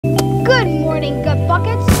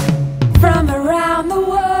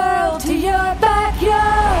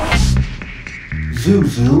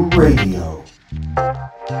Zuzu Radio.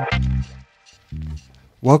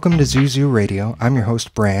 Welcome to Zuzu Radio. I'm your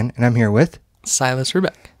host, Bran, and I'm here with Silas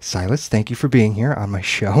Rubeck. Silas, thank you for being here on my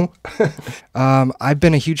show. I've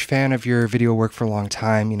been a huge fan of your video work for a long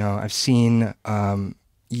time. You know, I've seen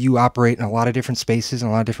you operate in a lot of different spaces in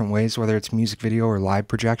a lot of different ways, whether it's music video or live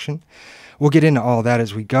projection. We'll get into all that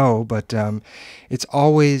as we go, but it's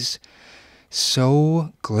always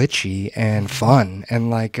so glitchy and fun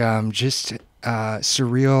and like just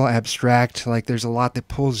surreal, abstract. Like there's a lot that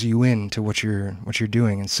pulls you into what you're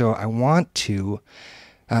doing, and so I want to.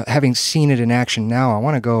 Having seen it in action now, I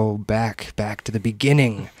want to go back to the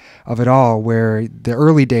beginning of it all, where the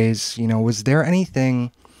early days, you know, was there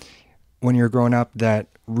anything when you were growing up that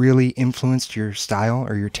really influenced your style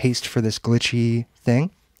or your taste for this glitchy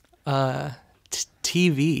thing?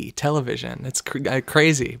 Television. It's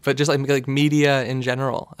crazy, but just like media in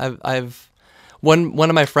general. One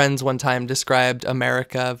of my friends one time described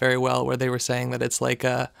America very well, where they were saying that it's like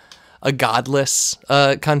a godless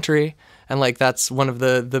country. And like that's one of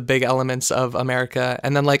the big elements of America.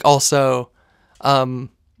 And then like also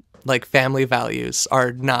like family values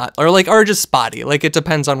are not, or like are just spotty. Like it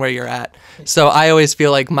depends on where you're at. So I always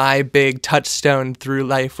feel like my big touchstone through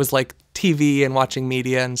life was like TV and watching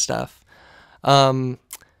media and stuff.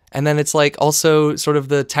 And then it's like also sort of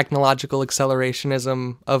the technological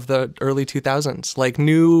accelerationism of the early 2000s, like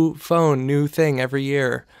new phone, new thing every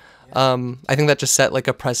year. I think that just set like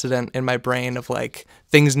a precedent in my brain of like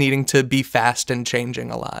things needing to be fast and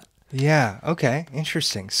changing a lot. Yeah. Okay.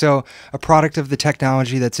 Interesting. So a product of the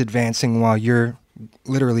technology that's advancing while you're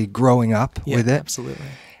literally growing up with it. Absolutely.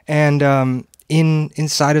 And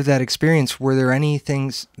inside of that experience, were there any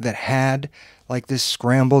things that had like this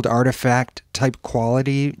scrambled artifact type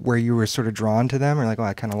quality where you were sort of drawn to them, or like, oh,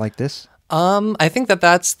 I kind of like this? I think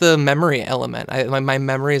that's the memory element. My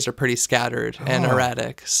memories are pretty scattered and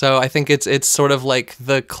erratic. So I think it's sort of like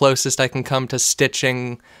the closest I can come to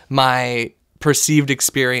stitching my perceived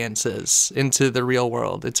experiences into the real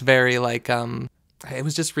world. It's very like, I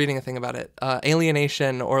was just reading a thing about it.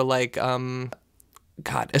 Alienation or like,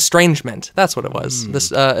 estrangement. That's what it was.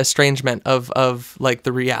 This estrangement of like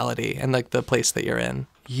the reality and like the place that you're in.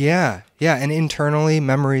 Yeah, yeah, and internally,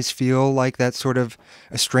 memories feel like that sort of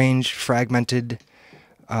estranged, fragmented,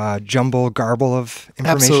 jumble, garble of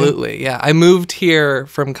information. Absolutely, yeah. I moved here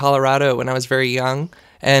from Colorado when I was very young,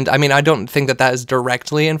 and I mean, I don't think that is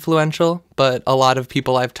directly influential, but a lot of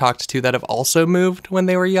people I've talked to that have also moved when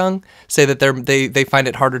they were young say that they find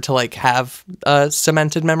it harder to like have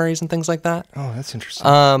cemented memories and things like that. Oh, that's interesting.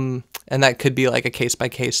 And that could be like a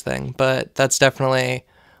case-by-case thing, but that's definitely,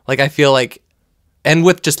 like, I feel like, and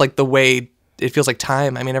with just like the way it feels like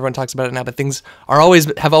time. I mean, everyone talks about it now, but things are always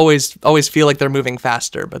feel like they're moving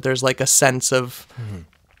faster. But there's like a sense of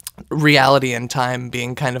reality and time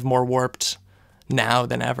being kind of more warped now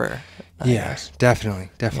than ever. Yeah,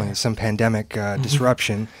 definitely. Yeah. Some pandemic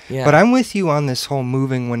disruption. Yeah. But I'm with you on this whole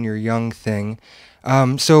moving when you're young thing.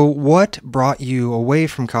 So what brought you away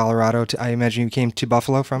from Colorado? I imagine you came to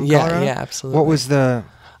Buffalo from Colorado? Yeah, absolutely. What was the...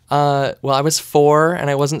 Well, I was 4 and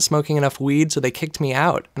I wasn't smoking enough weed, so they kicked me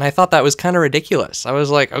out. And I thought that was kind of ridiculous. I was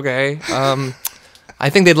like, okay, I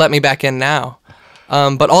think they'd let me back in now.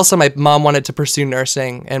 But also my mom wanted to pursue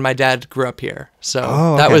nursing and my dad grew up here. So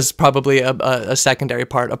that was probably a secondary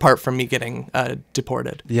part, apart from me getting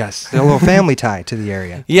deported. Yes, a little family tie to the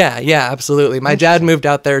area. Yeah, absolutely. My dad moved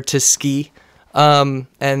out there to ski.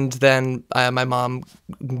 And then my mom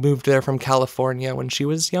moved there from California when she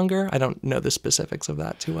was younger. I don't know the specifics of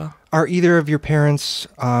that too well. Are either of your parents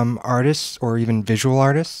artists or even visual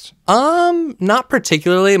artists? Not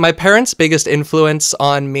particularly. My parents' biggest influence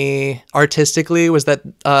on me artistically was that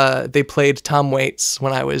they played Tom Waits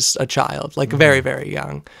when I was a child, like very, very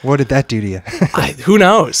young. What did that do to you? Who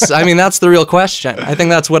knows? I mean, that's the real question. I think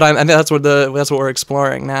that's what that's what we're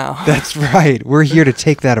exploring now. That's right. We're here to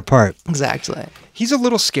take that apart. Exactly. He's a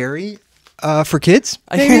little scary for kids,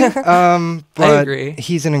 maybe. But I agree.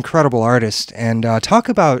 He's an incredible artist. And talk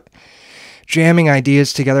about jamming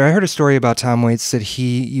ideas together. I heard a story about Tom Waits that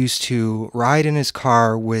he used to ride in his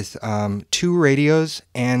car with 2 radios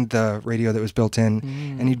and the radio that was built in,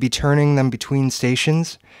 and he'd be turning them between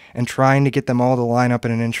stations and trying to get them all to line up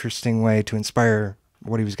in an interesting way to inspire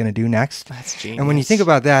what he was going to do next. That's genius. And when you think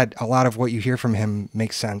about that, a lot of what you hear from him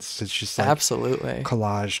makes sense. It's just like absolutely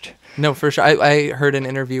collaged. No, for sure. I heard an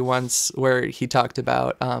interview once where he talked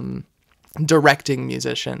about directing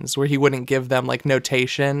musicians, where he wouldn't give them like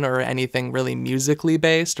notation or anything really musically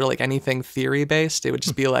based or like anything theory based. It would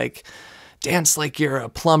just be like, dance like you're a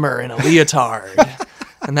plumber in a leotard.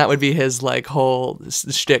 And that would be his like whole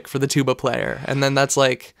shtick for the tuba player. And then that's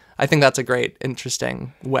like, I think that's a great,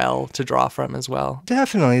 interesting well to draw from as well.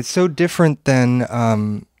 Definitely. It's so different than,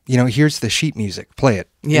 here's the sheet music, play it.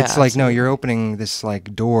 Yeah, It's like, no, absolutely. you're opening this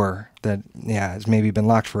like door that, has maybe been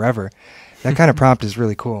locked forever. That kind of prompt is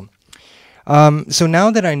really cool. So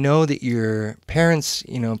now that I know that your parents,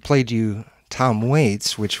 played you Tom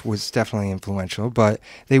Waits, which was definitely influential, but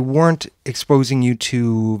they weren't exposing you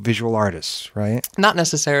to visual artists, right? Not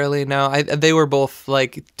necessarily, no. They were both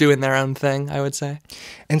like doing their own thing, I would say.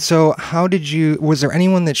 And so was there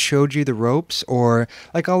anyone that showed you the ropes? Or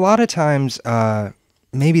like a lot of times,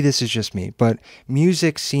 maybe this is just me, but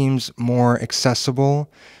music seems more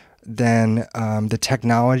accessible than the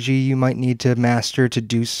technology you might need to master to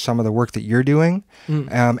do some of the work that you're doing.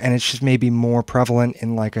 And it's just maybe more prevalent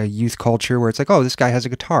in like a youth culture where it's like, oh, this guy has a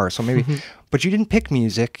guitar. So maybe, but you didn't pick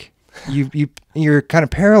music. You're kind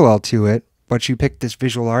of parallel to it, but you picked this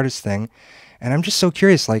visual artist thing. And I'm just so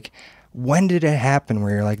curious, like, when did it happen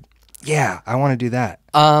where you're like, yeah, I want to do that?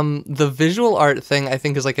 The visual art thing, I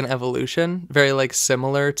think, is like an evolution, very like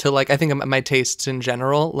similar to like I think my tastes in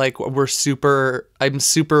general. Like I'm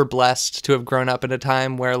super blessed to have grown up in a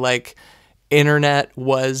time where like internet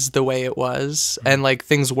was the way it was, and like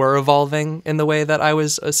things were evolving in the way that I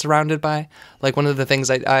was surrounded by. Like one of the things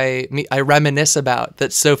I reminisce about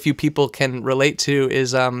that so few people can relate to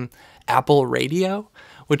is Apple Radio,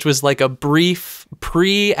 which was like a brief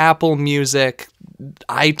pre-Apple Music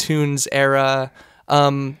iTunes era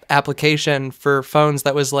application for phones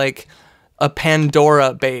that was like a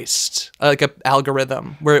Pandora based like a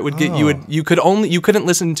algorithm where it would get you couldn't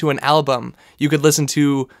listen to an album, you could listen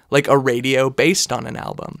to like a radio based on an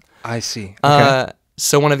album. I see. Okay.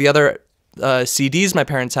 So one of the other CDs my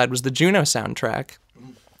parents had was the Juno soundtrack.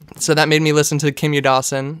 So that made me listen to Kimya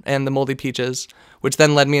Dawson and the Moldy Peaches, which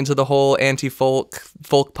then led me into the whole anti-folk,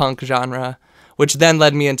 folk punk genre, which then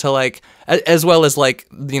led me into like, as well as like,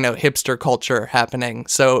 hipster culture happening.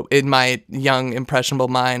 So in my young, impressionable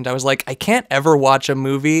mind, I was like, I can't ever watch a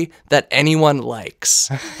movie that anyone likes.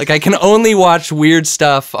 Like I can only watch weird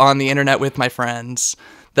stuff on the internet with my friends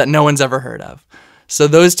that no one's ever heard of. So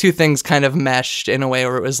those two things kind of meshed in a way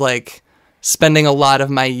where it was like spending a lot of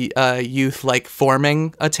my youth like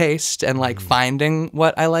forming a taste and like finding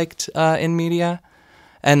what I liked in media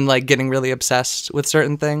and like getting really obsessed with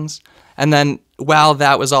certain things. And then while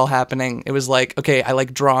that was all happening, it was like, okay, I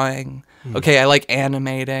like drawing. Okay, I like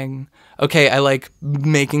animating. Okay, I like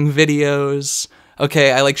making videos.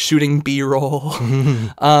 Okay, I like shooting B-roll.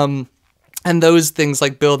 And those things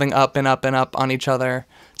like building up and up and up on each other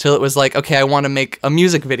till it was like, okay, I want to make a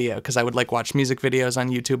music video, because I would like watch music videos on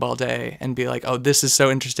YouTube all day and be like, oh, this is so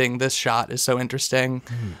interesting. This shot is so interesting.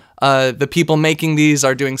 The people making these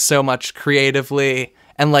are doing so much creatively,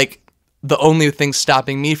 and like the only thing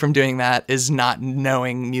stopping me from doing that is not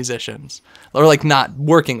knowing musicians or like not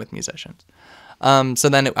working with musicians. So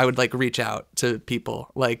then I would like reach out to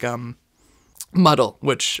people like Muddle,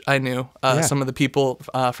 which I knew some of the people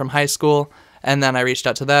from high school. And then I reached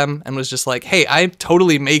out to them and was just like, hey, I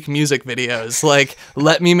totally make music videos. Like,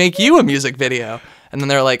 let me make you a music video. And then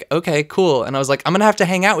they're like, okay, cool. And I was like, I'm going to have to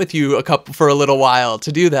hang out with you for a little while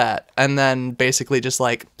to do that. And then basically just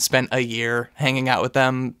like spent a year hanging out with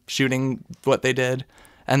them, shooting what they did.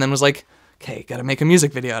 And then was like, okay, got to make a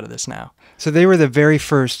music video out of this now. So they were the very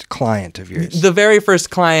first client of yours. The very first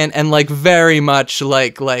client, and like very much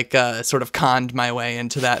like sort of conned my way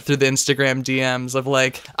into that through the Instagram DMs of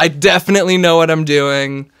like, I definitely know what I'm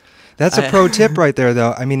doing. That's a pro tip right there,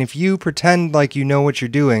 though. I mean, if you pretend like you know what you're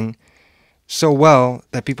doing so well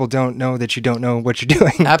that people don't know that you don't know what you're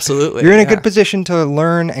doing. Absolutely. You're in a good position to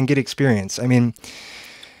learn and get experience. I mean,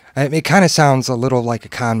 it kind of sounds a little like a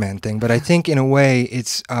con man thing, but I think in a way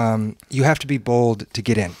it's you have to be bold to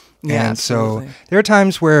get in. Yeah, and absolutely. So there are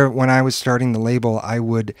times where when I was starting the label, I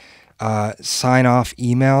would sign off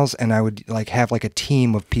emails and I would like have like a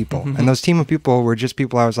team of people. And those team of people were just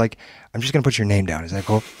people I was like, I'm just going to put your name down. Is that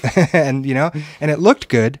cool? And, and it looked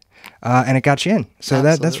good. And it got you in. So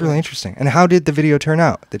that's really interesting. And how did the video turn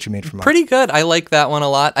out that you made from Pretty good. I like that one a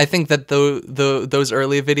lot. I think that those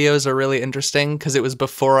early videos are really interesting because it was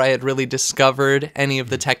before I had really discovered any of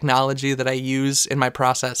the technology that I use in my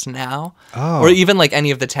process now. Or even like any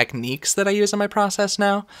of the techniques that I use in my process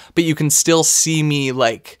now. But you can still see me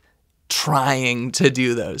like trying to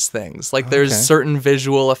do those things. Like there's certain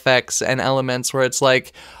visual effects and elements where it's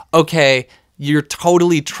like, okay, you're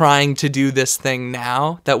totally trying to do this thing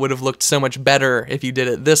now that would have looked so much better if you did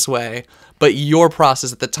it this way. But your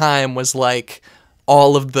process at the time was like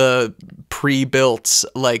all of the pre-built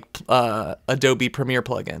like Adobe Premiere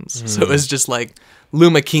plugins. So it was just like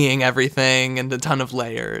Luma keying everything and a ton of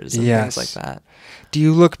layers and things like that. Do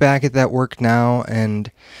you look back at that work now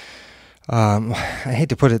and I hate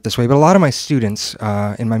to put it this way, but a lot of my students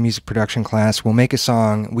in my music production class will make a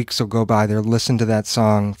song, weeks will go by, they'll listen to that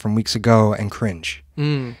song from weeks ago and cringe.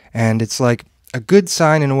 And it's like a good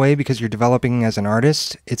sign in a way because you're developing as an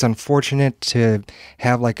artist. It's unfortunate to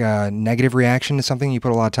have like a negative reaction to something you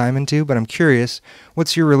put a lot of time into, but I'm curious,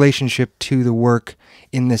 what's your relationship to the work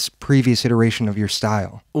in this previous iteration of your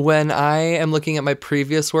style? When I am looking at my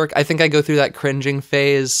previous work, I think I go through that cringing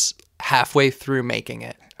phase halfway through making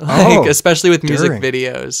it. Like, especially with music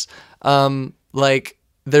videos. Like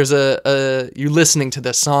there's you're listening to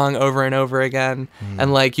this song over and over again,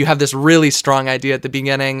 and like you have this really strong idea at the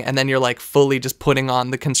beginning, and then you're like fully just putting on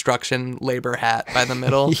the construction labor hat by the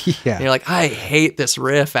middle. Yeah. And you're like, I hate this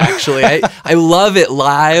riff actually. I love it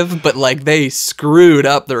live, but like they screwed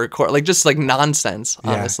up the record, like just like nonsense,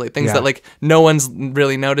 honestly. Things that like no one's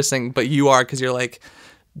really noticing, but you are, because you're like,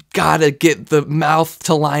 gotta get the mouth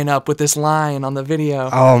to line up with this line on the video.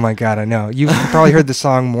 Oh my God, I know. You've probably heard the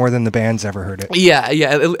song more than the band's ever heard it.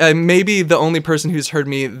 Yeah. Maybe the only person who's heard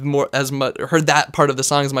me heard that part of the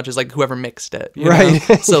song as much as like whoever mixed it. You know?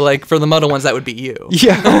 So like for the Muddle ones, that would be you.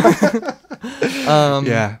 Yeah.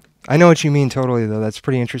 Yeah. I know what you mean totally, though. That's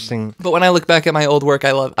pretty interesting. But when I look back at my old work,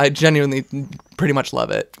 I genuinely pretty much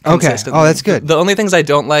love it. Okay. Oh, that's good. The only things I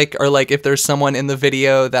don't like are like if there's someone in the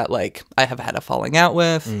video that like I have had a falling out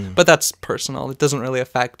with, but that's personal. It doesn't really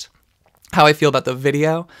affect how I feel about the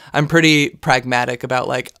video. I'm pretty pragmatic about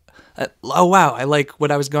like, oh wow, I like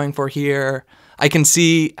what I was going for here. I can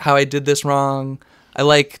see how I did this wrong. I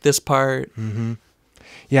like this part.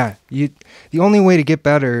 Yeah. The only way to get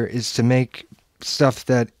better is to make stuff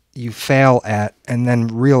that you fail at and then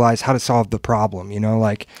realize how to solve the problem, you know,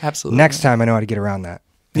 like absolutely next time I know how to get around that.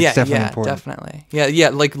 It's definitely important. Definitely. Yeah,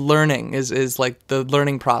 like learning is like the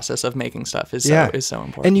learning process of making stuff is so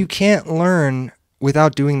important. And you can't learn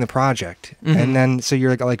without doing the project. And then so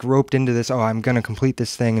you're like roped into this, oh, I'm going to complete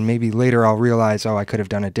this thing, and maybe later I'll realize, oh, I could have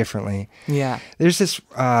done it differently. Yeah. There's this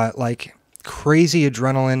like crazy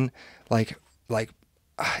adrenaline, like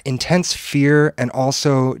intense fear and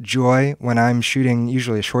also joy when I'm shooting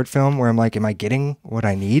usually a short film where I'm like, am I getting what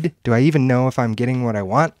I need? Do I even know if I'm getting what I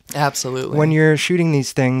want? Absolutely. When you're shooting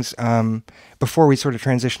these things, before we sort of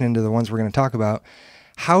transition into the ones we're going to talk about,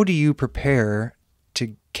 how do you prepare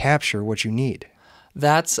to capture what you need?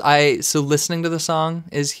 So listening to the song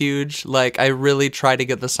is huge. Like I really try to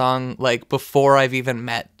get the song like before I've even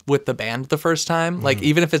met with the band the first time. Like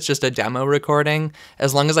even if it's just a demo recording,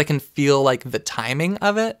 as long as I can feel like the timing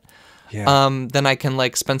of it, then I can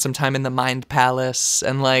like spend some time in the mind palace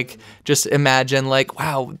and like just imagine like,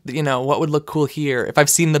 wow, you know, what would look cool here? If I've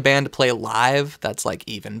seen the band play live, that's like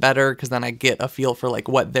even better, because then I get a feel for like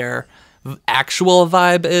what their actual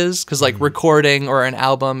vibe is, because like recording or an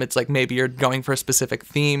album, it's like maybe you're going for a specific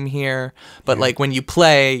theme here, but like when you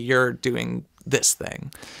play, you're doing this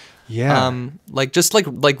thing. Like just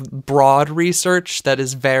like broad research that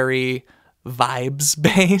is very vibes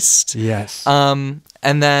based. Yes. And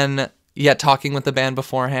then talking with the band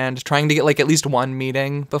beforehand, trying to get like at least one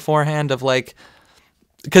meeting beforehand of like,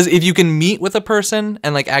 because if you can meet with a person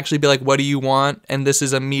and like actually be like, what do you want? And this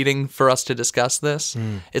is a meeting for us to discuss this.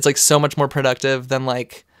 It's like so much more productive than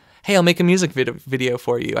like, hey, I'll make a music video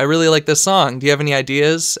for you. I really like this song. Do you have any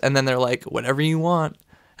ideas? And then they're like, whatever you want.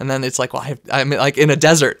 And then it's like, well, I'm like in a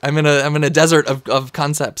desert. I'm in a desert of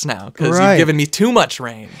concepts now because you've given me too much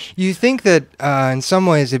range. You think that in some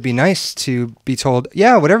ways it'd be nice to be told,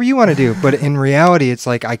 yeah, whatever you want to do. But in reality, it's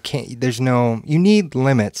like, I can't, you need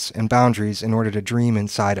limits and boundaries in order to dream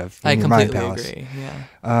inside of in your mind palace. I completely agree,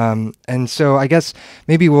 yeah. And so I guess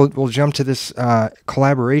maybe we'll jump to this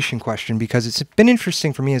collaboration question, because it's been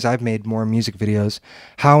interesting for me as I've made more music videos,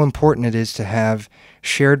 how important it is to have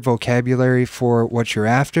shared vocabulary for what you're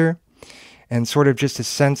after, and sort of just a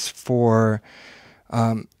sense for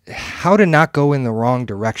how to not go in the wrong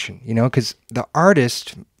direction, you know, because the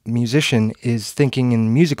artist, musician, is thinking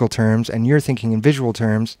in musical terms and you're thinking in visual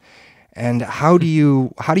terms. And how do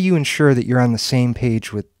you ensure that you're on the same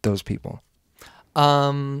page with those people?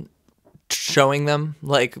 Showing them,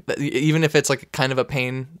 like, even if it's like kind of a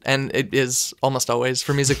pain, and it is almost always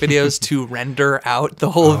for music videos to render out the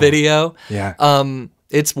whole video.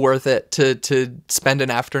 It's worth it to spend an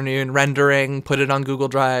afternoon rendering, put it on Google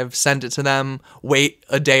Drive, send it to them, wait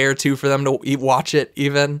a day or two for them to watch it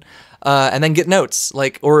even, and then get notes,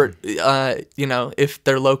 like, or you know, if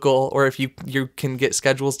they're local or if you can get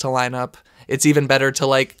schedules to line up, it's even better to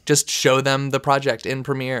like just show them the project in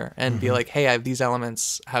Premiere and be like, hey, I have these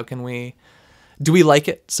elements. How can do we like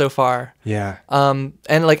it so far? Yeah. And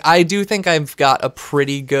like, I do think I've got a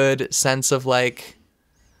pretty good sense of like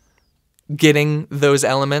getting those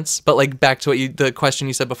elements. But like back to the question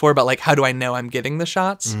you said before about like how do I know I'm getting the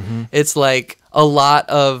shots? It's like a lot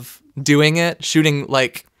of doing it, shooting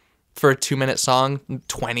like for a 2-minute song,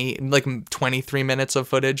 23 minutes of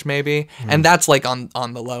footage maybe, and that's like on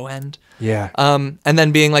the low end. Yeah. And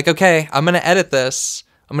then being like, okay, I'm gonna edit this.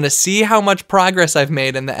 I'm gonna see how much progress I've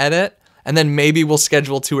made in the edit, and then maybe we'll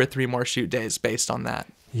schedule 2 or 3 more shoot days based on that.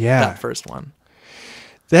 Yeah. That first one.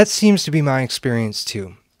 That seems to be my experience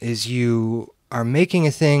too. Is you are making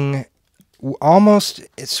a thing almost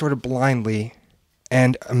sort of blindly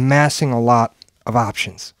and amassing a lot of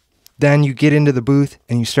options. Then you get into the booth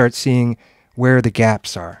and you start seeing where the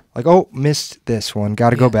gaps are. Like, oh, missed this one. Got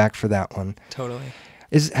to go back for that one. Totally.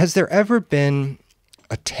 Has there ever been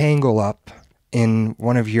a tangle up in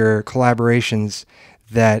one of your collaborations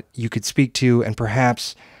that you could speak to and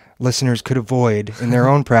perhaps listeners could avoid in their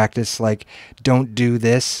own practice? Like, don't do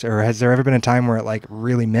this, or has there ever been a time where it like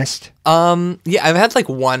really missed? Yeah, I've had like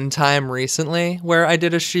one time recently where I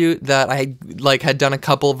did a shoot that I like had done a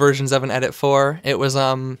couple versions of an edit for. It was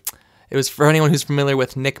for anyone who's familiar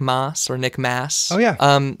with Nick Maas or Nick Mass. Oh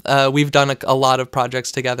yeah. We've done a lot of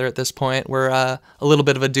projects together at this point. We're a little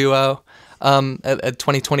bit of a duo, a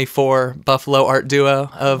 2024 Buffalo art duo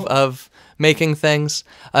of making things.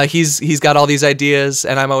 He's got all these ideas,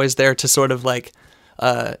 and I'm always there to sort of like,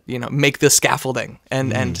 make the scaffolding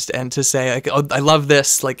and to say like, oh, I love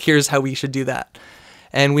this. Like, here's how we should do that.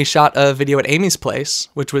 And we shot a video at Amy's place,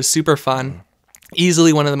 which was super fun.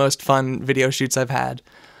 Easily one of the most fun video shoots I've had.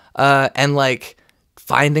 And like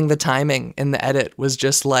finding the timing in the edit was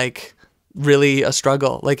just like really a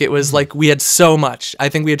struggle. Like it was like we had so much. I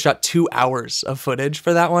think we had shot 2 hours of footage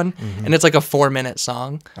for that one, and it's like a 4-minute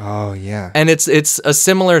song. Oh yeah. And it's a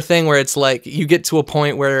similar thing where it's like you get to a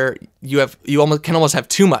point where you can almost have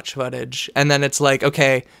too much footage, and then it's like,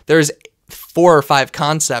 okay, there's 4 or 5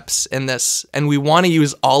 concepts in this, and we want to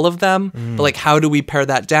use all of them, but like how do we pare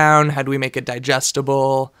that down? How do we make it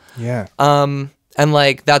digestible? Yeah. And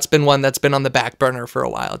like that's been one that's been on the back burner for a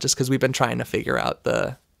while, just because we've been trying to figure out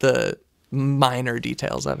the minor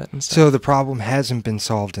details of it and stuff. So the problem hasn't been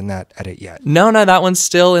solved in that edit yet. No, that one's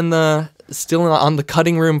still on the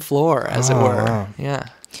cutting room floor, as it were. Wow. Yeah.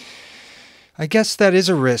 I guess that is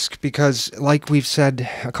a risk because, like we've said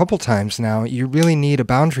a couple times now, you really need a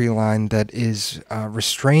boundary line that is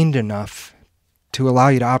restrained enough to allow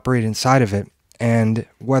you to operate inside of it. And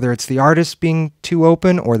whether it's the artist being too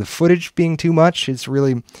open or the footage being too much, it's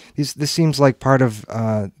really this seems like part of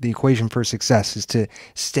the equation for success is to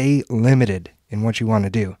stay limited in what you want to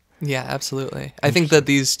do. Yeah, absolutely. I think that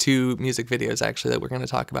these 2 music videos actually that we're going to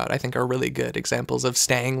talk about, I think are really good examples of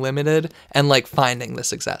staying limited and like finding the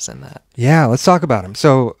success in that. Yeah, let's talk about them.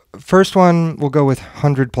 So first one, we'll go with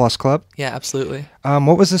 100 Plus Club. Yeah, absolutely.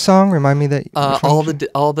 What was the song? Remind me that.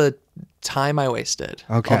 All the time I wasted.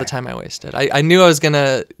 Okay. All the time I wasted. I knew I was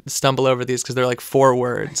gonna stumble over these because they're like 4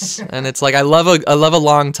 words, and it's like I love a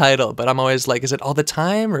long title, but I'm always like, is it all the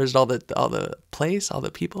time or is it all the place, all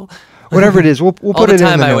the people? Whatever it is, we'll all put the it in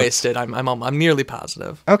time the I notes. wasted. I'm nearly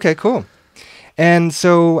positive. Okay, cool. And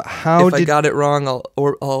so If I got it wrong,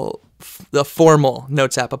 I'll the formal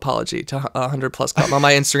Notes app apology to 100 Plus Club on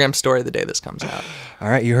my Instagram story the day this comes out. All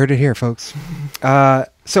right, you heard it here, folks.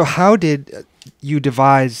 So how did you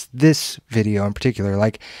devise this video in particular?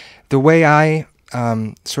 Like, the way I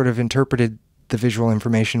sort of interpreted the visual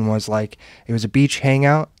information was like it was a beach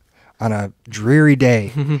hangout on a dreary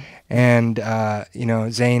day, and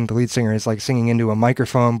Zane, the lead singer, is like singing into a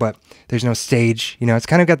microphone, but there's no stage. It's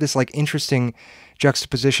kind of got this like interesting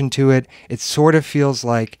juxtaposition to it. It sort of feels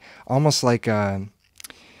like almost like a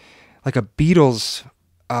Beatles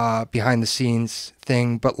behind the scenes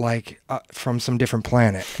thing, but like from some different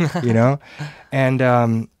planet,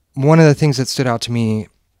 And one of the things that stood out to me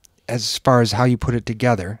as far as how you put it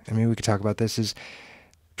together, I mean, we could talk about this, is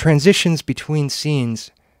transitions between scenes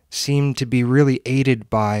seem to be really aided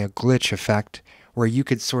by a glitch effect where you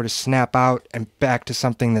could sort of snap out and back to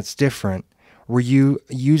something that's different. Were you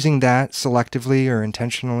using that selectively or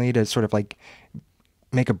intentionally to sort of like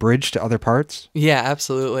make a bridge to other parts? Yeah,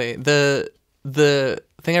 absolutely. The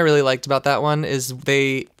thing I really liked about that one is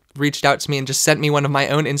they reached out to me and just sent me one of my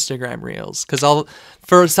own Instagram reels, because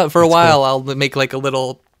for a while cool. I'll make like a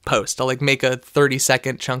little post. I'll like make a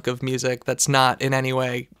 30-second chunk of music that's not in any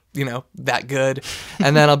way that good,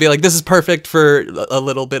 and then I'll be like, this is perfect for a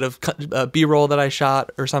little bit of B-roll that I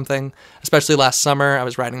shot or something. Especially last summer, I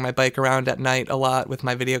was riding my bike around at night a lot with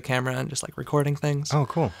my video camera and just like recording things. Oh,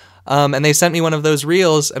 cool. And they sent me one of those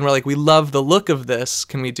reels and were like, we love the look of this.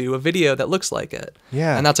 Can we do a video that looks like it?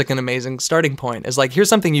 Yeah. And that's like an amazing starting point, is like, here's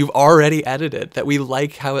something you've already edited that we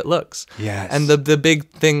like how it looks. Yes. And the big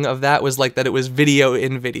thing of that was like that it was video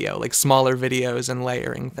in video, like smaller videos and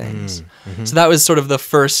layering things. So that was sort of the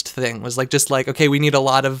first thing, was like, just like, okay, we need a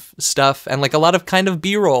lot of stuff and like a lot of kind of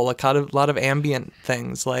B-roll, a lot of ambient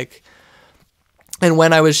things. Like, and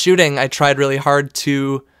when I was shooting, I tried really hard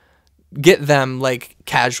to get them like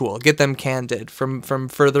casual, get them candid from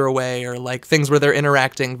further away, or like things where they're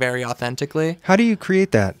interacting very authentically. How do you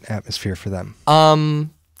create that atmosphere for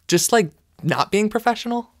them? Just like not being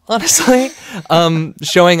professional, honestly.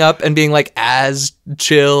 Showing up and being like as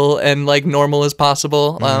chill and like normal as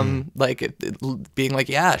possible. Like being like,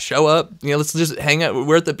 yeah, show up, you know, let's just hang out,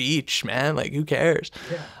 we're at the beach, man, like who cares?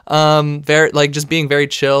 Very like just being very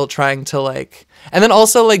chill, trying to like, and then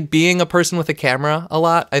also like being a person with a camera a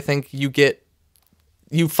lot. I think you get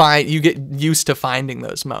used to finding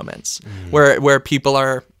those moments where people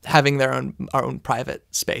are having their own private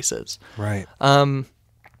spaces. Right. And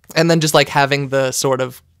then just like having the sort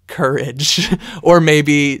of courage or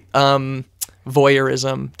maybe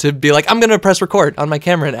voyeurism to be like, I'm going to press record on my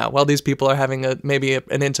camera now while these people are having maybe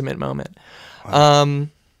an intimate moment. Wow.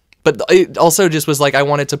 But it also just was like, I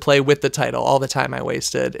wanted to play with the title all the time I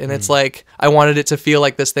wasted. And it's like, I wanted it to feel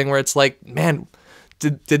like this thing where it's like, man,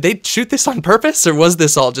 did they shoot this on purpose, or was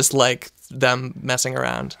this all just like them messing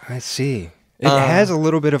around? I see. It has a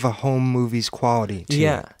little bit of a home movies quality too.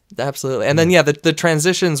 Yeah, absolutely. And then, the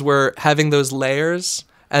transitions were having those layers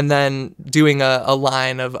and then doing a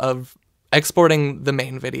line of exporting the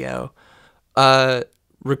main video,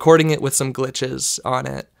 recording it with some glitches on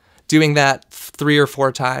it, doing that 3 or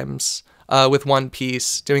 4 times with one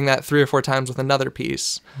piece, doing that 3 or 4 times with another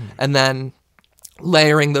piece, and then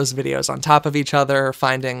layering those videos on top of each other,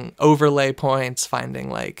 finding overlay points,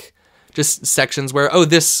 finding like just sections where, oh,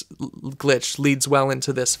 this glitch leads well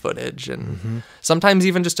into this footage, and sometimes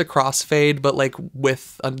even just a crossfade, but like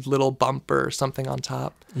with a little bump or something on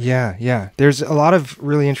top. Yeah, yeah. There's a lot of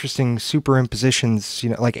really interesting superimpositions, you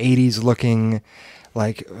know, like 80s looking,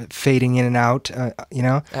 like fading in and out, you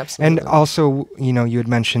know? Absolutely. And also, you know, you had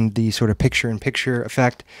mentioned the sort of picture-in-picture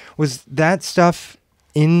effect. Was that stuff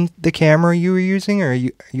in the camera you were using, or are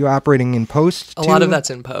you operating in post too? A lot of that's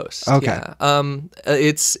in post. Okay. Yeah.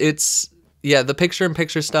 It's the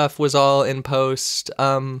picture-in-picture stuff was all in post,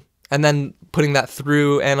 and then putting that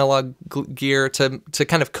through analog gear to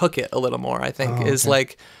kind of cook it a little more, I think, is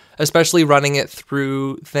like, especially running it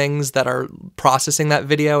through things that are processing that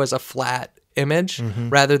video as a flat image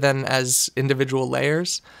rather than as individual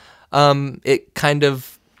layers. It kind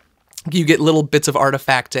of, you get little bits of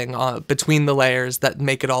artifacting between the layers that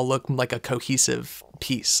make it all look like a cohesive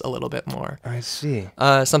piece a little bit more. I see.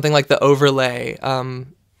 Something like the overlay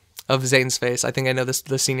of Zane's face. I think I know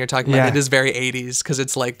the scene you're talking about. It is very 80s because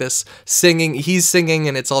it's like this singing. He's singing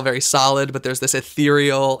and it's all very solid, but there's this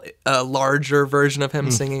ethereal, larger version of him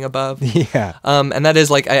singing above. Yeah. And that is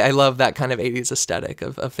like, I love that kind of 80s aesthetic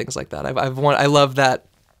of things like that. I love that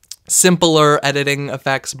simpler editing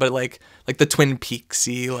effects, but like the Twin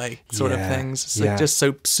Peaksy like sort of things. It's like just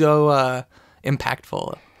so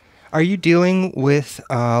impactful. Are you dealing with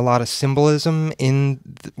a lot of symbolism in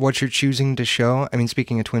what you're choosing to show? I mean,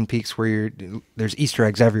 speaking of Twin Peaks, where there's Easter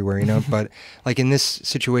eggs everywhere, you know, but like in this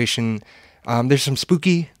situation, there's some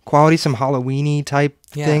spooky quality, some Halloween-y type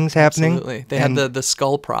things happening. Absolutely. They had the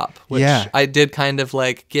skull prop, which I did kind of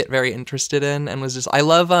like get very interested in, and was just, I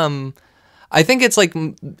love, I think it's like,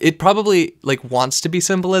 it probably like wants to be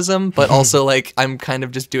symbolism, but also like I'm kind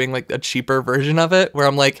of just doing like a cheaper version of it, where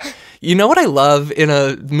I'm like, you know what I love in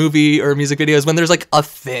a movie or music video is when there's like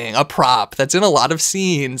a prop that's in a lot of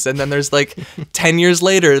scenes, and then there's like 10 years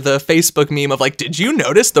later the Facebook meme of like, did you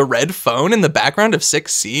notice the red phone in the background of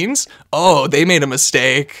 6 scenes? Oh, they made a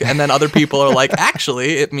mistake. And then other people are like,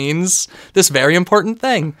 actually, it means this very important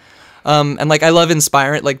thing. And like I love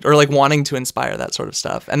inspiring, like, or like wanting to inspire that sort of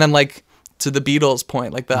stuff. And then like, to the Beatles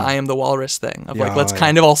point, like the I am the walrus thing of like, let's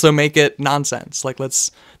kind of also make it nonsense. Like let's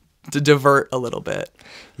divert a little bit.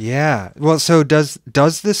 Yeah. Well, so does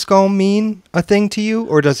the skull mean a thing to you,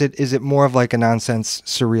 or is it more of like a nonsense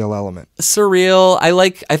surreal element? Surreal. I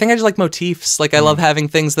think I just like motifs. Like I love having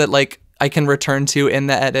things that like I can return to in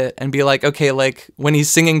the edit and be like, okay, like when he's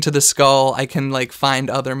singing to the skull, I can like find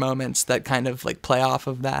other moments that kind of like play off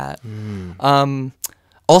of that.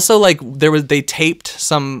 Also, like they taped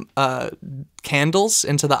some candles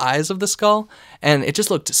into the eyes of the skull, and it just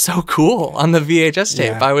looked so cool on the VHS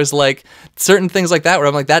tape. Yeah. I was like, certain things like that where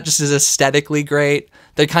I'm like, that just is aesthetically great.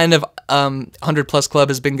 They kind of 100 Plus Club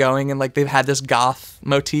has been going, and like they've had this goth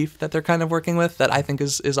motif that they're kind of working with that I think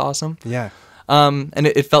is awesome. Yeah. And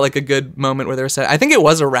it felt like a good moment where they were set. I think it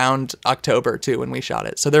was around October too when we shot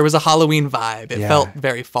it, so there was a Halloween vibe. It felt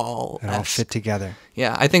very fall. It all fit together.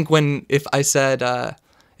 Yeah, I think if I said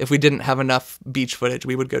if we didn't have enough beach footage,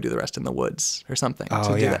 we would go do the rest in the woods or something.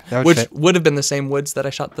 Oh, to do yeah. that, which would have been the same woods that I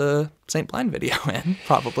shot the St. Blind video in,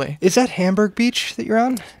 probably. Is that Hamburg Beach that you're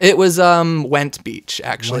on? It was Went Beach,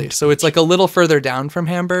 actually. So it's like a little further down from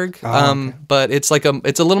Hamburg, okay. but it's like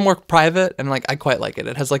it's a little more private, and like I quite like it.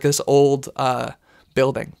 It has like this old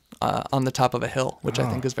building on the top of a hill, which I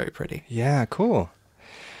think is very pretty. Yeah, cool.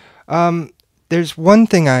 There's one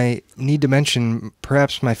thing I need to mention,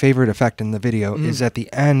 perhaps my favorite effect in the video, is at the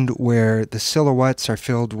end where the silhouettes are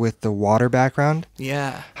filled with the water background.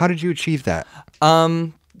 Yeah. How did you achieve that?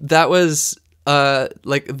 That was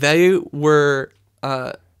like they were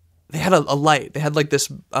they had a light. They had like this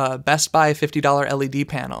Best Buy $50 LED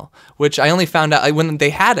panel, which I only found out when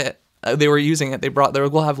they had it. They were using it. They were,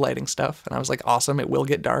 we'll have lighting stuff, and I was like, awesome. It will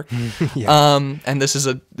get dark. Yeah. And this is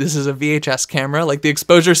a VHS camera. Like the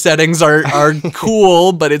exposure settings are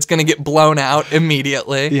cool, but it's gonna get blown out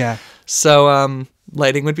immediately. Yeah. So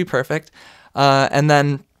lighting would be perfect. And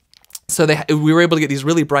then so we were able to get these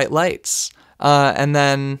really bright lights. And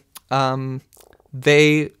then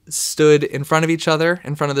they stood in front of each other,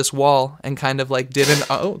 in front of this wall, and kind of like did an,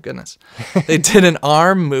 oh goodness, they did an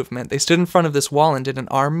arm movement. They stood in front of this wall and did an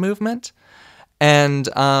arm movement. And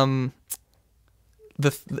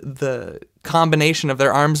the combination of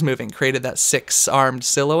their arms moving created that 6-armed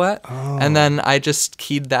silhouette. Oh. And then I just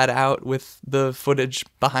keyed that out with the footage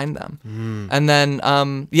behind them. And then,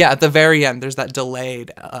 at the very end, there's that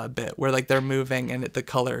delayed bit where like they're moving and the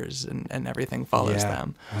colors and everything follows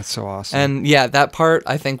them. That's so awesome. And yeah, that part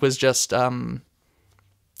I think was just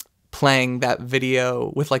playing that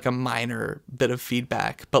video with like a minor bit of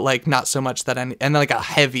feedback, but like not so much that and like a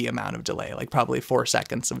heavy amount of delay, like probably 4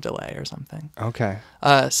 seconds of delay or something. Okay.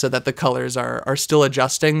 So that the colors are still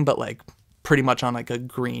adjusting, but like pretty much on like a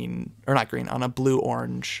on a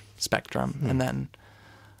blue-orange spectrum. And then,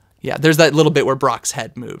 yeah, there's that little bit where Brock's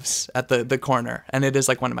head moves at the corner, and it is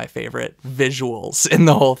like one of my favorite visuals in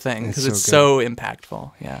the whole thing because it's so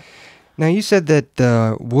impactful. Yeah. Now, you said that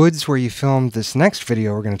the woods where you filmed this next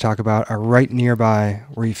video we're going to talk about are right nearby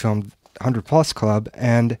where you filmed 100 Plus Club.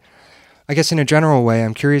 And I guess in a general way,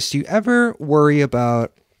 I'm curious, do you ever worry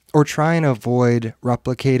about or try and avoid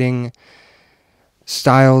replicating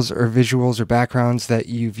styles or visuals or backgrounds that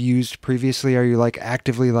you've used previously? Are you like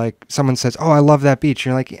actively like someone says, oh, I love that beach.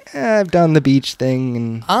 You're like, I've done the beach thing.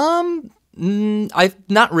 And I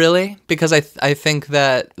not really, because I think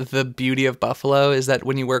that the beauty of Buffalo is that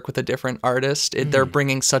when you work with a different artist, they're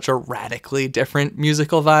bringing such a radically different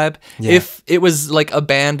musical vibe. Yeah. If it was like a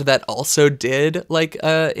band that also did like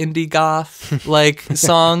a indie goth like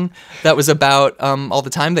song that was about all the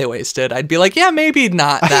time they wasted, I'd be like, yeah, maybe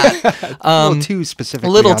not that. A little too specific. A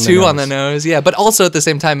little too on the nose, yeah. But also at the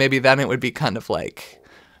same time, maybe then it would be kind of like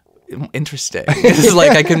interesting. It's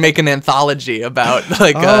like I can make an anthology about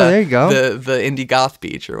like there you go. the indie goth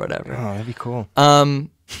beach or whatever. Oh, that'd be cool. And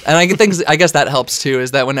I guess that helps too,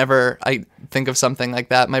 is that whenever I think of something like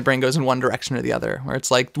that, my brain goes in one direction or the other, where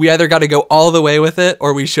it's like we either got to go all the way with it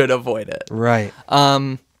or we should avoid it. Right.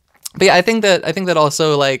 But yeah, I think that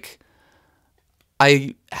also like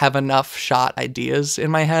I have enough shot ideas in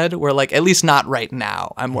my head where like at least not right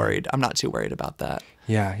now. I'm not too worried about that.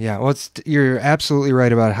 Yeah. Well, you're absolutely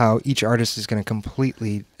right about how each artist is going to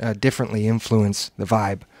completely differently influence the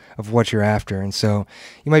vibe of what you're after. And so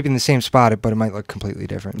you might be in the same spot, but it might look completely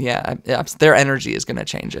different. Yeah, their energy is going to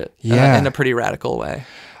change it in a pretty radical way.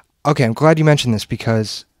 Okay, I'm glad you mentioned this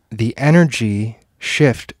because the energy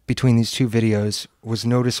shift between these two videos was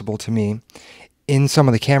noticeable to me in some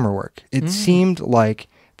of the camera work. It seemed like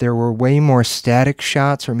there were way more static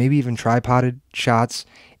shots or maybe even tripoded shots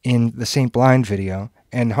in the St. Blind video,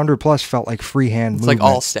 and 100 Plus felt like freehand movement. It's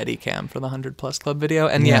like all steady cam for the 100 Plus Club video.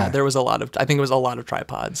 And yeah, there was I think it was a lot of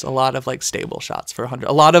tripods, a lot of like stable shots for 100,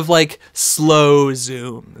 a lot of like slow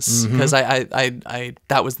zooms, because I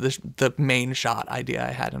that was the main shot idea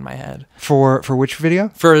I had in my head. For which video?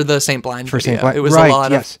 For the St. Blind video. St. Blind. It was right, a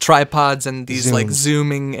lot yes. of tripods and these Zooms. like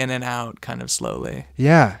zooming in and out kind of slowly.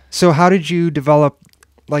 Yeah. So how did you develop,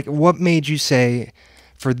 like what made you say,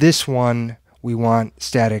 for this one, we want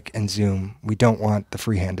static and zoom. We don't want the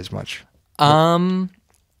freehand as much.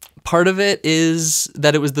 Part of it is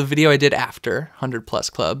that it was the video I did after 100 Plus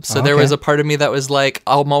Club. So there was a part of me that was like,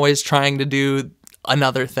 I'm always trying to do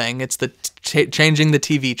another thing. It's the changing the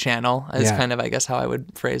TV channel is kind of, I guess, how I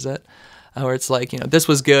would phrase it. Where it's like, this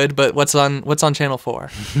was good, but what's on channel 4?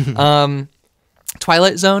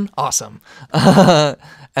 Twilight Zone, awesome.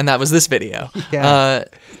 And that was this video.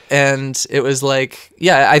 And it was like,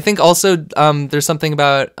 I think also there's something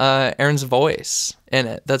about Aaron's voice in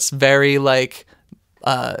it that's very like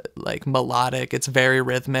melodic. It's very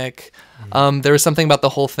rhythmic. There was something about the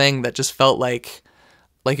whole thing that just felt like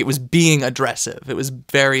it was being aggressive. It was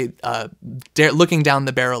very looking down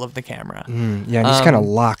the barrel of the camera. And he's kind of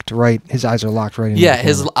locked right. His eyes are locked right in. Yeah,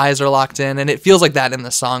 his eyes are locked in, and it feels like that in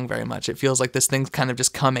the song very much. It feels like this thing's kind of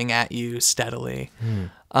just coming at you steadily,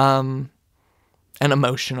 and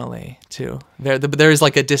emotionally too. There's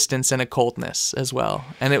like a distance and a coldness as well,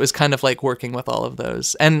 and it was kind of like working with all of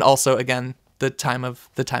those, and also again the time of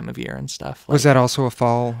year and stuff. Was that also a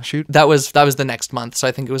fall shoot? That was the next month, so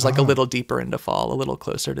I think it was like a little deeper into fall, a little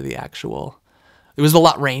closer to the actual. It was a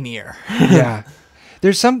lot rainier.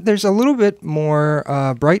 There's a little bit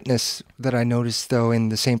more brightness that I noticed though in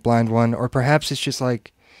the Saint Blind one, or perhaps it's just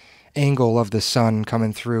like angle of the sun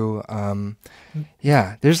coming through.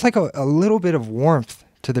 There's like a little bit of warmth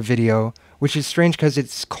to the video, which is strange because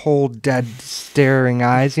it's cold, dead, staring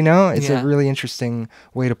eyes, It's a really interesting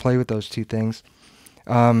way to play with those two things.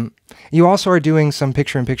 You also are doing some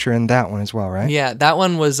picture-in-picture in that one as well, right? Yeah, that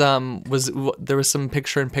one was there was some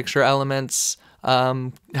picture-in-picture elements.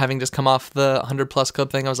 Having just come off the 100 Plus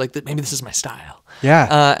Club thing, I was like, maybe this is my style.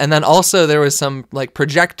 Yeah. And then also there was some like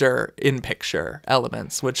projector in picture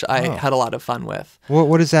elements, which I had a lot of fun with.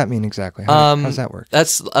 What does that mean exactly? How does that work?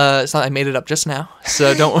 That's I made it up just now,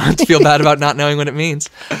 so don't feel bad about not knowing what it means.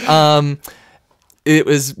 It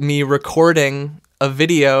was me recording a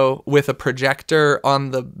video with a projector on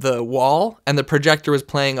the wall, and the projector was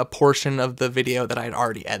playing a portion of the video that I'd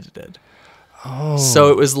already edited.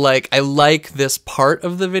 So it was like, I like this part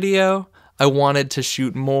of the video. I wanted to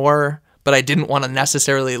shoot more, but I didn't want to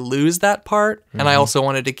necessarily lose that part. And I also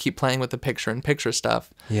wanted to keep playing with the picture-in-picture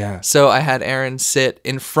stuff. Yeah. So I had Aaron sit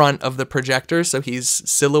in front of the projector, so he's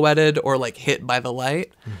silhouetted or like hit by the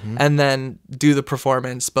light, and then do the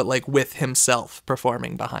performance, but like with himself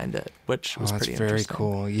performing behind it, which was pretty interesting. That's very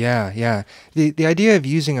cool. Yeah. The idea of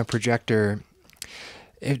using a projector,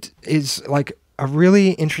 it is like a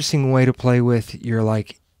really interesting way to play with your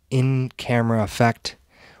like in-camera effect,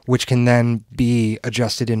 which can then be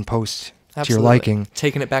adjusted in post to your liking.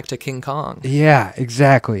 Taking it back to King Kong. Yeah,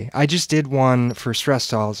 exactly. I just did one for Stress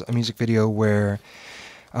Dolls, a music video where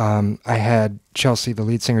I had Chelsea, the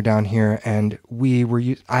lead singer, down here, and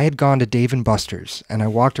I had gone to Dave & Buster's, and I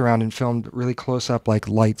walked around and filmed really close up like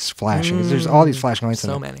lights flashing. 'Cause there's all these flashing lights.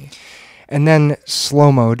 So many. And then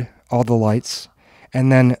slow-mo'd all the lights,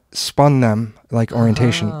 and then spun them like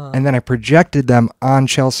orientation, and then I projected them on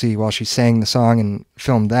Chelsea while she sang the song and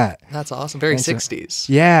filmed that. That's awesome. Very 60s.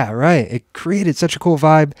 Yeah, right. It created such a cool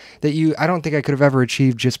vibe that I don't think I could have ever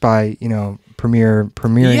achieved just by, premiering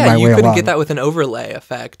my way along. Yeah, you couldn't get that with an overlay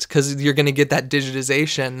effect, because you're going to get that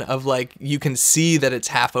digitization of like, you can see that it's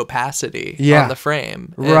half opacity on the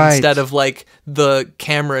frame. Right. Instead of like the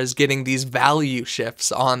camera is getting these value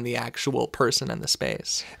shifts on the actual person and the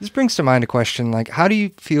space. This brings to mind a question, like, how do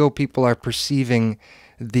you feel people are perceiving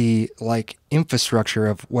the like infrastructure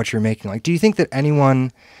of what you're making? Like, do you think that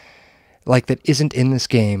anyone like that isn't in this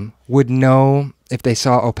game would know if they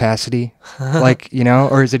saw opacity, like,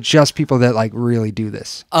 or is it just people that like really do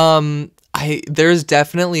this? There's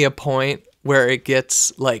definitely a point where it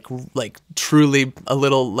gets like truly a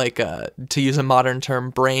little like to use a modern term,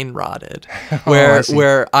 brain rotted,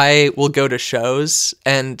 where I will go to shows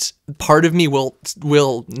and part of me will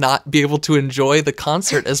not be able to enjoy the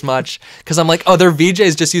concert as much because I'm like, oh, their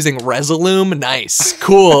VJ's just using Resolume, nice,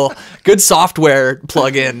 cool, good software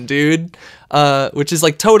plugin, dude. Which is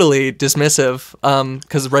like totally dismissive,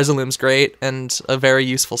 because Resolume's great and a very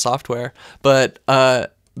useful software, but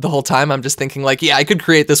the whole time I'm just thinking like, yeah, I could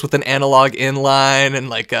create this with an analog inline and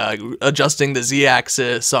like adjusting the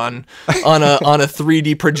Z-axis on a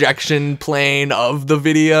 3D projection plane of the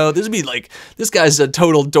video. This would be like, this guy's a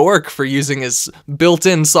total dork for using his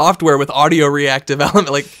built-in software with audio reactive element.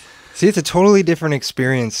 Like, see, it's a totally different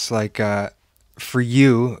experience. Like, for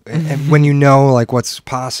you, and when like what's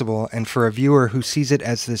possible, and for a viewer who sees it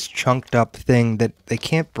as this chunked up thing that they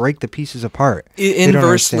can't break the pieces apart.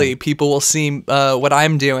 Inversely, people will see what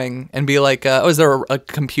I'm doing and be like, oh, is there a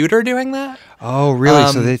computer doing that? Oh,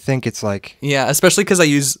 really? So they think it's like... Yeah, especially because I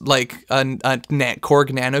use like a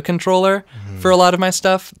Korg Nano controller for a lot of my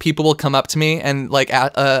stuff. People will come up to me and like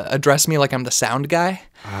address me like I'm the sound guy.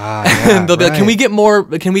 And they'll be like, right. can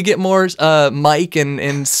we get more mic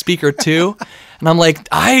and speaker too? And I'm like,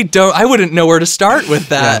 I wouldn't know where to start with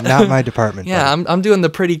that. Yeah, not my department. Yeah, I'm doing the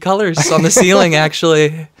pretty colors on the ceiling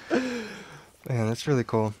actually. Man, that's really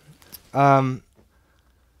cool. One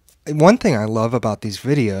thing I love about these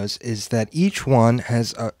videos is that each one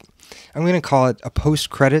has I'm going to call it a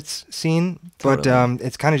post-credits scene, but Totally.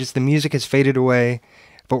 it's kind of just the music has faded away,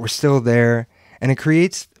 but we're still there. And it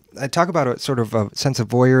creates, I talk about a sort of a sense of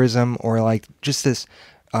voyeurism or like just this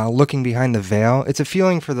looking behind the veil. It's a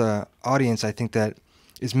feeling for the audience, I think, that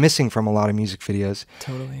is missing from a lot of music videos.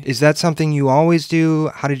 Totally. Is that something you always do?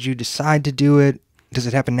 How did you decide to do it? Does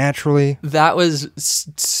it happen naturally? That was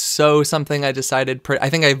so something I decided. I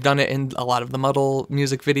think I've done it in a lot of the Muddle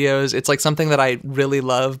music videos. It's like something that I really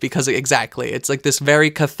love because exactly, it's like this very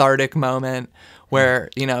cathartic moment where,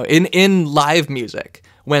 you know, in live music,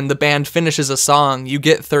 when the band finishes a song, you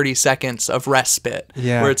get 30 seconds of respite.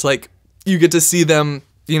 Yeah. Where it's like you get to see them,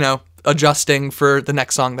 you know, adjusting for the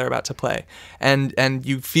next song they're about to play, and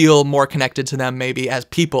you feel more connected to them maybe as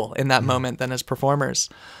people in that moment than as performers.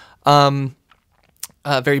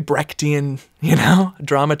 Very Brechtian, you know,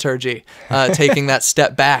 dramaturgy, taking that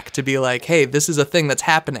step back to be like, hey, this is a thing that's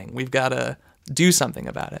happening. We've got to do something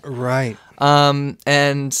about it. Right.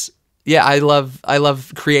 And yeah, I love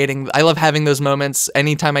having those moments.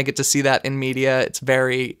 Anytime I get to see that in media, it's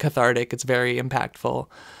very cathartic. It's very impactful.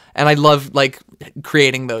 And I love like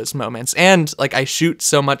creating those moments. And like I shoot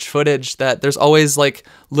so much footage that there's always like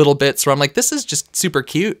little bits where I'm like, this is just super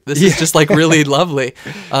cute. This is just like really lovely.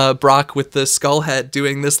 Brock with the skull head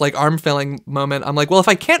doing this like arm filling moment. I'm like, well, if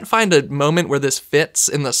I can't find a moment where this fits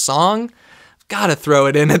in the song, I've got to throw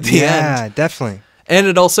it in at the end. Yeah, definitely. And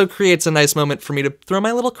it also creates a nice moment for me to throw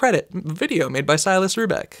my little credit video made by Silas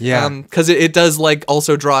Rubeck. Yeah. Because it does like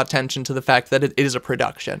also draw attention to the fact that it is a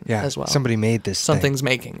production as well. Somebody made this Something's thing.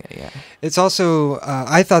 making it, yeah. It's also,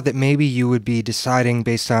 I thought that maybe you would be deciding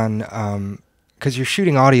based on, because you're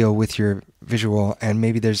shooting audio with your visual, and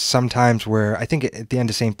maybe there's some times where, I think at the end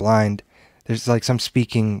of Saint Blind, there's like some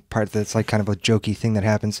speaking part that's like kind of a jokey thing that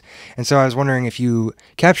happens. And so I was wondering if you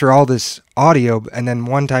capture all this audio and then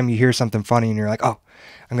one time you hear something funny and you're like, oh,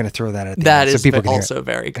 I'm going to throw that at the That end is so people can hear it. also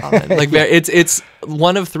very common. Like it's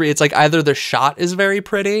one of three. It's like either the shot is very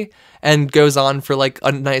pretty and goes on for like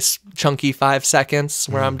a nice chunky 5 seconds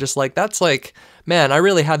where I'm just like, that's like, man, I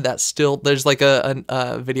really had that still. There's like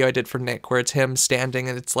a video I did for Nick where it's him standing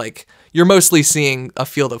and it's like you're mostly seeing a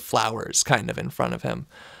field of flowers kind of in front of him.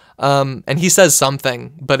 And he says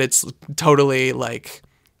something, but it's totally like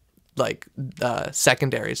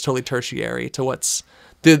secondary. It's totally tertiary to what's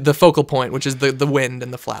the focal point, which is the wind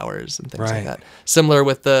and the flowers and things like that. Similar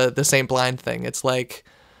with the Saint Blind thing. It's like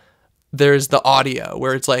there's the audio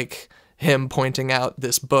where it's like him pointing out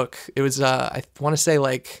this book. It was I want to say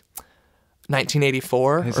like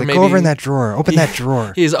 1984. He's or like, maybe, go over in that drawer. Open that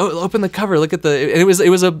drawer. He's open the cover. Look at the. It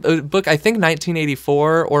was a book. I think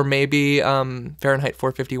 1984 or maybe Fahrenheit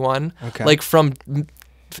 451. Okay. Like from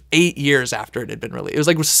 8 years after it had been released. It was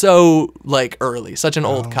like so like early. Such an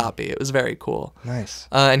old copy. It was very cool. Nice.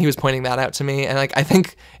 And he was pointing that out to me. And like I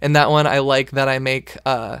think in that one I like that I make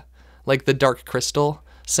like the dark crystal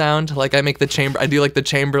sound. Like I make the chamber. I do like the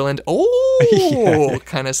Chamberlain.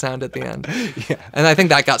 Kind of sound at the end. Yeah. And I think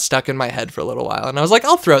that got stuck in my head for a little while. And I was like,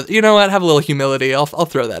 I'll throw. You know what? Have a little humility. I'll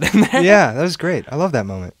throw that in there. Yeah, that was great. I love that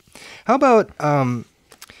moment. How about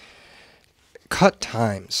cut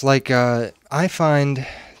times? Like I find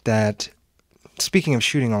that, speaking of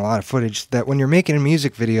shooting a lot of footage, that when you're making a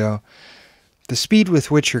music video, the speed with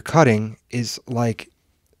which you're cutting is like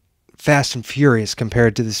fast and furious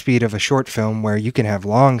compared to the speed of a short film where you can have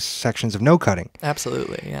long sections of no cutting.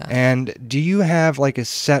 Absolutely, yeah. And do you have like a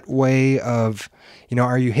set way of, you know,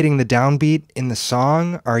 are you hitting the downbeat in the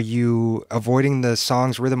song? Are you avoiding the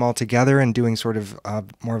song's rhythm altogether and doing sort of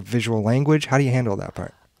more visual language? How do you handle that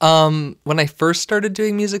part? When I first started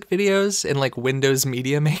doing music videos in like Windows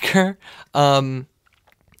Media Maker,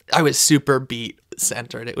 I was super beat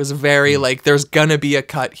centered. It was very like, there's gonna be a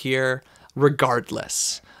cut here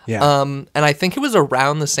regardless. Yeah. And I think it was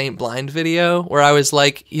around the Saint Blind video where I was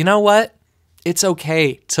like, you know what? It's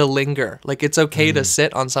okay to linger. Like, it's okay to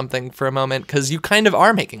sit on something for a moment because you kind of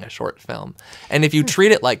are making a short film. And if you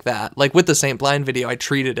treat it like that, like with the Saint Blind video, I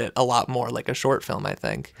treated it a lot more like a short film, I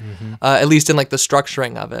think. At least in like the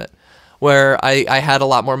structuring of it, where I had a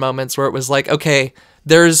lot more moments where it was like, okay,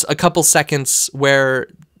 there's a couple seconds where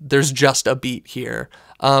there's just a beat here.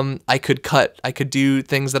 I could cut. I could do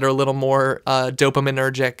things that are a little more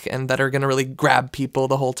dopaminergic and that are going to really grab people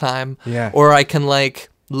the whole time. Yeah. Or I can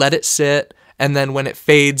like let it sit, and then when it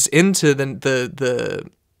fades into the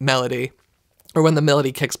melody, or when the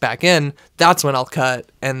melody kicks back in, that's when I'll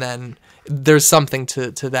cut, and then there's something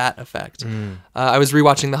to that effect. I was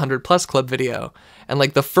rewatching the 100 Plus Club video, and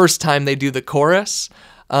like the first time they do the chorus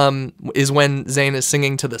is when Zayn is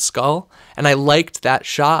singing to the skull, and I liked that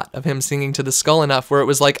shot of him singing to the skull enough where it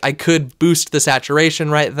was like I could boost the saturation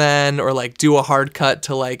right then, or like do a hard cut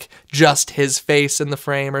to like just his face in the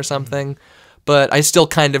frame or something. But I still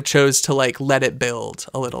kind of chose to like let it build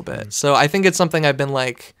a little bit. So I think it's something I've been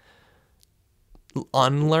like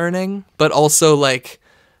unlearning, but also like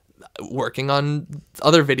working on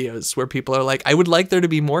other videos where people are like, I would like there to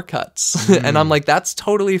be more cuts. And I'm like, that's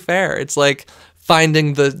totally fair. It's like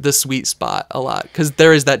finding the sweet spot a lot, because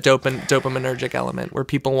there is that dopaminergic element where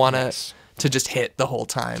people want to just hit the whole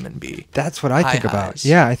time and be That's what I think highs. about.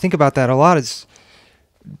 Yeah, I think about that a lot. Is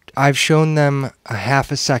I've shown them a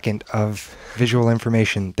half a second of visual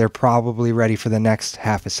information. They're probably ready for the next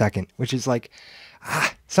half a second, which is like,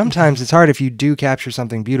 sometimes it's hard if you do capture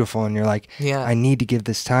something beautiful and you're like, I need to give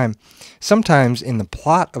this time. Sometimes in the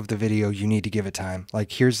plot of the video, you need to give it time.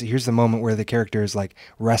 Like here's the moment where the character is like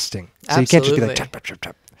resting. So you can't just be like, chop, chop, chop,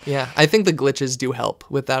 chop. Yeah, I think the glitches do help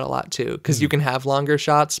with that a lot too, because you can have longer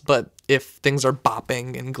shots, but if things are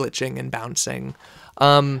bopping and glitching and bouncing,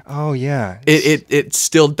 oh yeah, it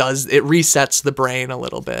still does, it resets the brain a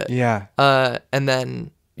little bit. Yeah. And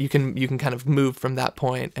then you can kind of move from that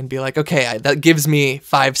point and be like, okay, that gives me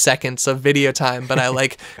 5 seconds of video time, but I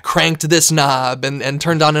like cranked this knob and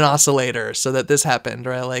turned on an oscillator so that this happened,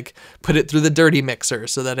 or I like put it through the dirty mixer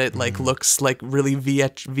so that it like looks like really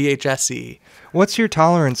VHS-y. What's your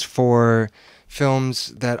tolerance for films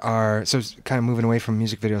that are, so kind of moving away from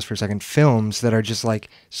music videos for a second, films that are just like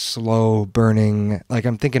slow burning? Like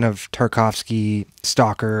I'm thinking of Tarkovsky,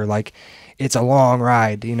 Stalker, like it's a long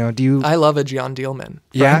ride, you know. Do you? I love a John Dielman.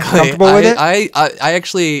 Yeah, frankly. comfortable with it? I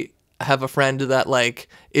actually have a friend that like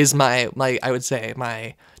is my I would say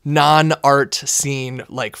my non-art scene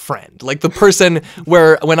like friend, like the person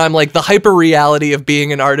where when I'm like the hyper reality of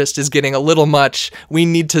being an artist is getting a little much, we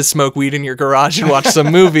need to smoke weed in your garage and watch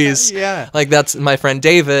some movies. Yeah, like that's my friend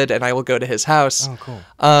David, and I will go to his house. Oh, cool.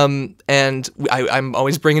 And I'm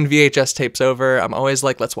always bringing VHS tapes over. I'm always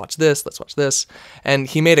like, let's watch this, and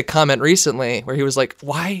he made a comment recently where he was like,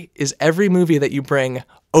 why is every movie that you bring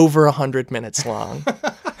over 100 minutes long?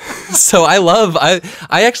 So I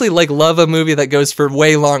actually like love a movie that goes for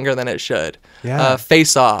way longer than it should. Yeah.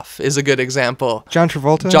 Face Off is a good example. John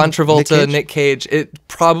Travolta, Nick Cage. It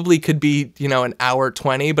probably could be, an hour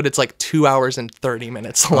 20, but it's like 2 hours and 30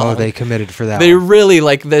 minutes long. Oh, they committed for that. They really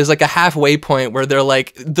like, there's like a halfway point where they're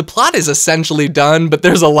like, the plot is essentially done, but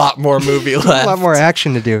there's a lot more movie left. A lot more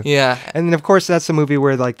action to do. Yeah. And then of course that's the movie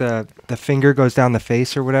where like the finger goes down the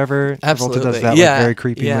face or whatever. Absolutely. Travolta does that like very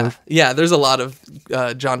creepy move. Yeah, there's a lot of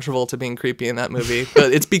John Travolta being creepy in that movie,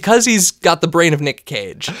 but it's because he's got the brain of Nick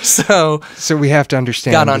Cage. So we have to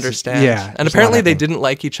understand. Gotta understand. Yeah. And apparently they didn't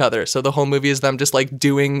like each other, so the whole movie is them just like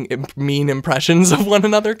doing mean impressions of one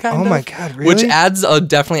another, kind of. Oh my God, really? Which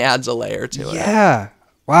definitely adds a layer to it. Yeah.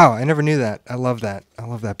 Wow, I never knew that. I love that. I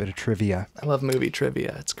love that bit of trivia. I love movie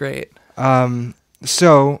trivia. It's great.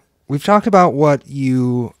 So we've talked about what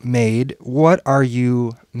you made. What are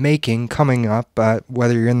you making coming up?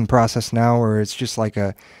 Whether you're in the process now or it's just like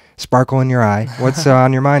a sparkle in your eye. What's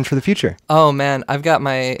on your mind for the future? Oh man, I've got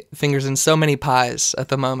my fingers in so many pies at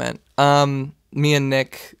the moment. Me and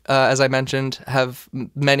Nick, as I mentioned, have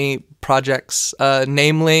many projects,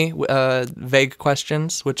 namely Vague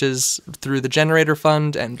Questions, which is through the Generator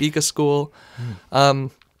Fund and Beaka School,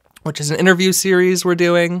 which is an interview series we're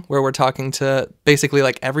doing where we're talking to basically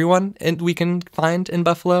like everyone we can find in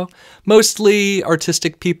Buffalo, mostly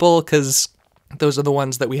artistic people because those are the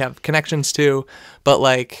ones that we have connections to, but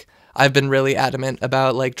like I've been really adamant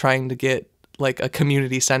about like trying to get like a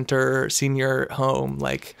community center, senior home,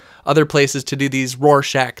 like other places to do these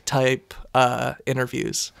Rorschach type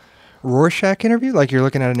interviews. Rorschach interview? Like you're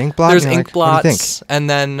looking at an ink blot? There's ink like, blots, and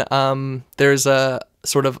then there's a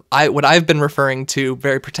sort of what I've been referring to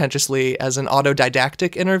very pretentiously as an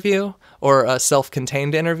autodidactic interview or a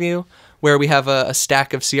self-contained interview, where we have a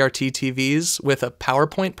stack of CRT TVs with a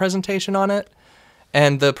PowerPoint presentation on it.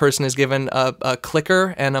 And the person is given a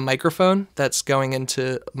clicker and a microphone that's going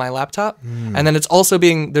into my laptop. And then it's also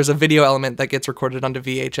there's a video element that gets recorded onto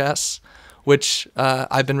VHS, which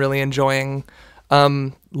I've been really enjoying,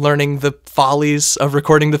 learning the follies of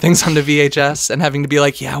recording the things onto VHS and having to be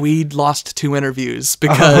like, yeah, we lost 2 interviews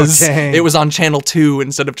because it was on channel 2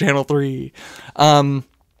 instead of channel 3.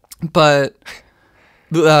 But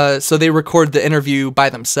So they record the interview by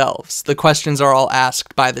themselves. The questions are all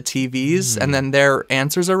asked by the TVs, and then their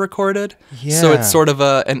answers are recorded. Yeah. So it's sort of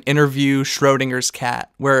an interview Schrodinger's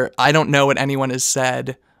cat, where I don't know what anyone has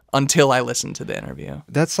said until I listen to the interview.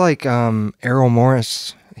 That's like Errol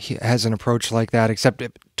Morris. He has an approach like that, except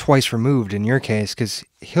twice removed in your case, because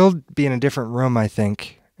he'll be in a different room, I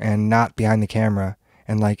think, and not behind the camera.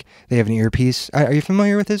 And like they have an earpiece. Are you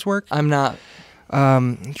familiar with his work? I'm not.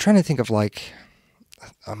 I'm trying to think of like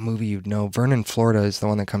a movie you'd know. Vernon, Florida is the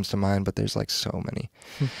one that comes to mind, but there's like so many.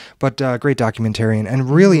 But great documentarian, and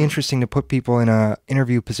really interesting to put people in a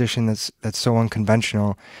interview position that's so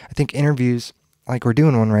unconventional. I think interviews, like we're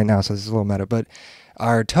doing one right now, so this is a little meta, but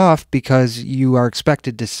are tough because you are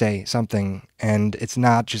expected to say something, and it's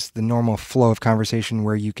not just the normal flow of conversation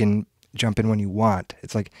where you can jump in when you want.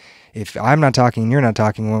 It's like, if I'm not talking and you're not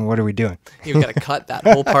talking, well, what are we doing? You got to cut that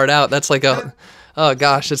whole part out. That's like oh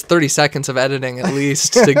gosh, it's 30 seconds of editing at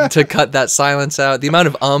least to cut that silence out. The amount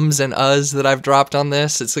of ums and uhs that I've dropped on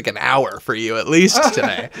this, it's like an hour for you at least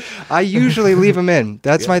today. I usually leave them in.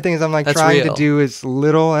 That's my thing, is I'm like trying to do as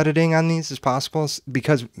little editing on these as possible,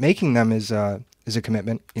 because making them is a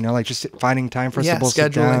commitment, like just finding time for us to both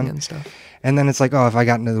sit down and stuff. And then it's like, oh, if I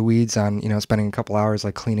got into the weeds on, spending a couple hours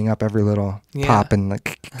like cleaning up every little pop and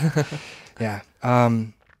like, yeah.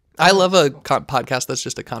 I love a podcast that's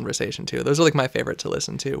just a conversation too. Those are like my favorite to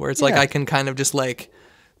listen to, where it's like I can kind of just like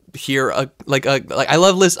hear I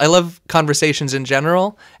love conversations in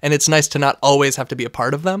general, and it's nice to not always have to be a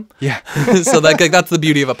part of them. Yeah. So that's the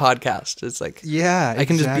beauty of a podcast. It's like I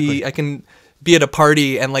can just be at a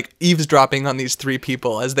party and like eavesdropping on these three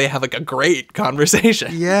people as they have like a great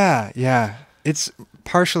conversation. Yeah. It's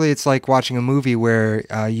like watching a movie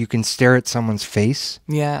where you can stare at someone's face.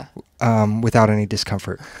 Yeah. Without any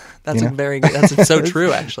discomfort. That's that's so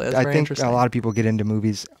true, actually. That's I very think interesting. a lot of people get into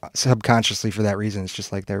movies subconsciously for that reason. It's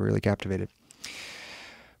just like they're really captivated.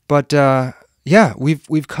 But yeah,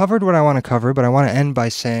 we've covered what I want to cover, but I want to end by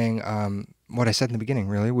saying what I said in the beginning,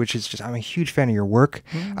 really, which is just I'm a huge fan of your work.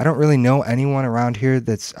 I don't really know anyone around here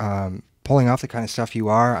that's pulling off the kind of stuff you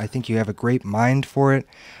are. I think you have a great mind for it.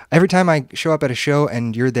 Every time I show up at a show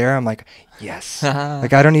and you're there, I'm like, yes.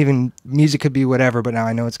 Like music could be whatever, but now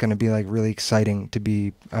I know it's going to be like really exciting to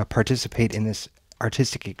be participate in this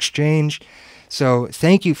artistic exchange. So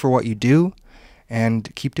thank you for what you do,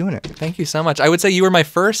 and keep doing it. Thank you so much. I would say you were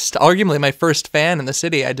arguably my first fan in the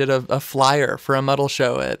city. I did a flyer for a metal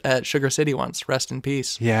show at Sugar City once, rest in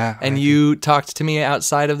peace. Yeah. And you talked to me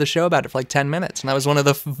outside of the show about it for like 10 minutes. And that was one of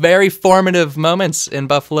the very formative moments in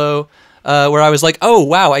Buffalo, where I was like, oh,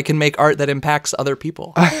 wow, I can make art that impacts other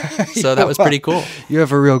people. So that was pretty cool. You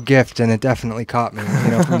have a real gift, and it definitely caught me,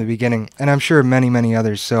 from the beginning. And I'm sure many, many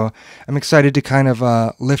others. So I'm excited to kind of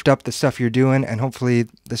lift up the stuff you're doing, and hopefully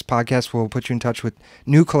this podcast will put you in touch with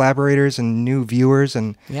new collaborators and new viewers.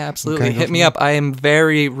 And yeah, absolutely. Hit me up. I am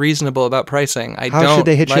very reasonable about pricing. How should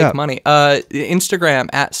they hit you up? Money. Instagram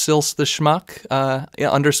at Sils the Schmuck,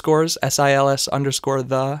 underscores,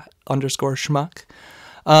 SILS_the_schmuck.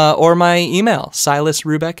 Or my email,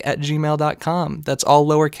 silasrubeck@gmail.com. That's all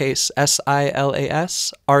lowercase,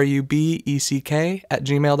 SILASRUBECK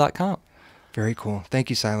 @gmail.com. Very cool.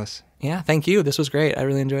 Thank you, Silas. Yeah, thank you. This was great. I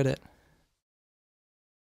really enjoyed it.